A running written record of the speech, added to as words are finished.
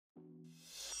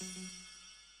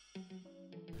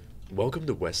Welcome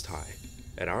to West High.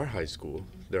 At our high school,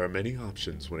 there are many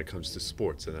options when it comes to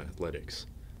sports and athletics.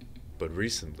 But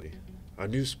recently, a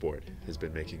new sport has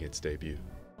been making its debut.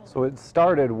 So it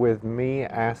started with me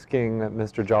asking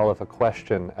Mr. Jolliffe a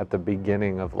question at the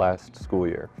beginning of last school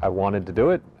year. I wanted to do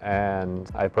it, and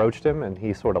I approached him, and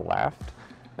he sort of laughed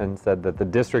and said that the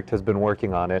district has been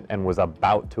working on it and was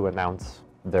about to announce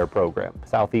their program.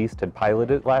 Southeast had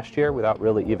piloted it last year without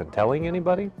really even telling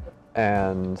anybody,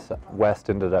 and West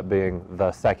ended up being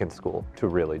the second school to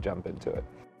really jump into it.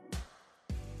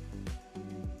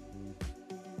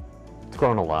 It's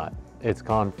grown a lot. It's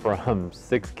gone from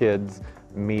 6 kids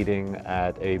meeting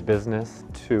at a business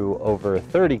to over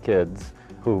 30 kids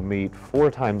who meet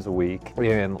 4 times a week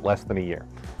in less than a year.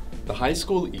 The High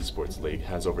School Esports League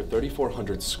has over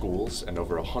 3,400 schools and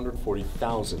over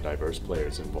 140,000 diverse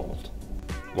players involved.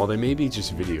 While they may be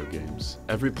just video games,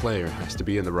 every player has to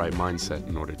be in the right mindset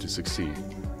in order to succeed.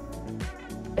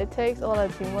 It takes a lot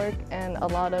of teamwork and a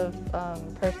lot of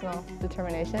personal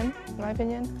determination, in my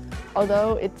opinion.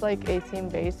 Although it's like a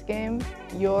team-based game,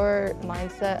 your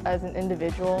mindset as an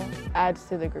individual adds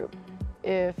to the group.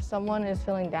 If someone is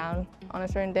feeling down on a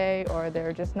certain day or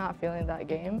they're just not feeling that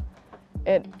game,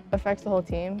 it affects the whole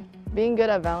team. Being good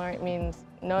at Valorant means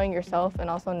knowing yourself and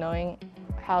also knowing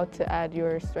how to add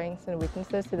your strengths and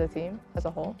weaknesses to the team as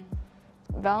a whole.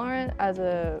 Valorant as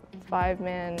a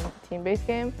 5-man team-based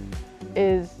game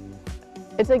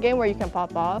it's a game where you can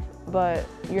pop off, but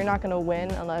you're not going to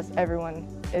win unless everyone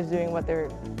is doing what they're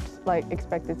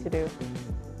expected to do.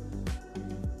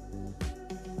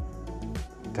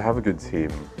 To have a good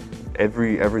team,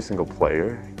 every single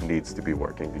player needs to be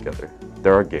working together.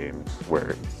 There are games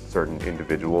where certain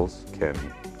individuals can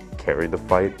carry the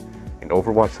fight. In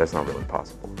Overwatch, that's not really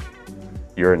possible.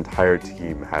 Your entire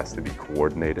team has to be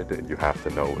coordinated and you have to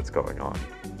know what's going on.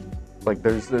 Like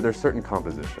there's certain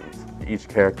compositions. Each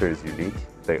character is unique.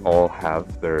 They all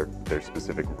have their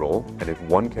specific role, and if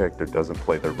one character doesn't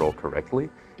play their role correctly,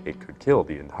 it could kill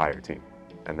the entire team,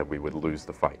 and then we would lose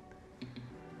the fight.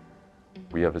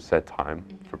 We have a set time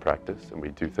for practice, and we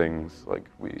do things like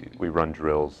we run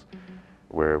drills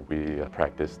where we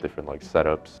practice different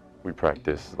setups. We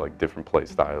practice different play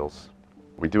styles.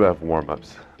 We do have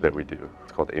warm-ups that we do.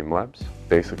 It's called aim labs.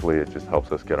 Basically, it just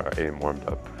helps us get our aim warmed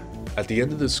up. At the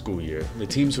end of the school year, the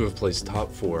teams who have placed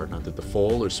top 4 in either the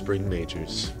fall or spring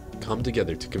majors come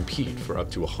together to compete for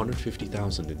up to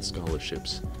 $150,000 in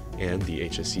scholarships and the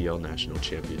HSCL National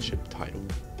Championship title.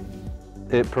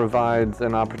 It provides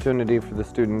an opportunity for the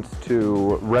students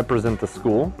to represent the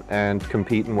school and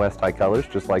compete in West High colors,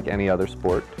 just like any other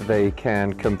sport. They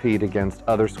can compete against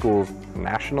other schools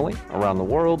nationally, around the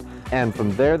world, and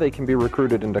from there they can be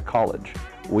recruited into college.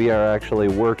 We are actually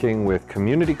working with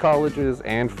community colleges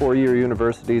and 4-year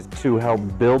universities to help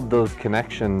build those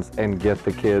connections and get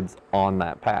the kids on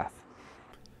that path.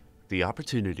 The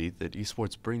opportunity that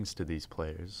esports brings to these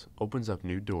players opens up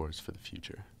new doors for the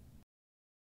future.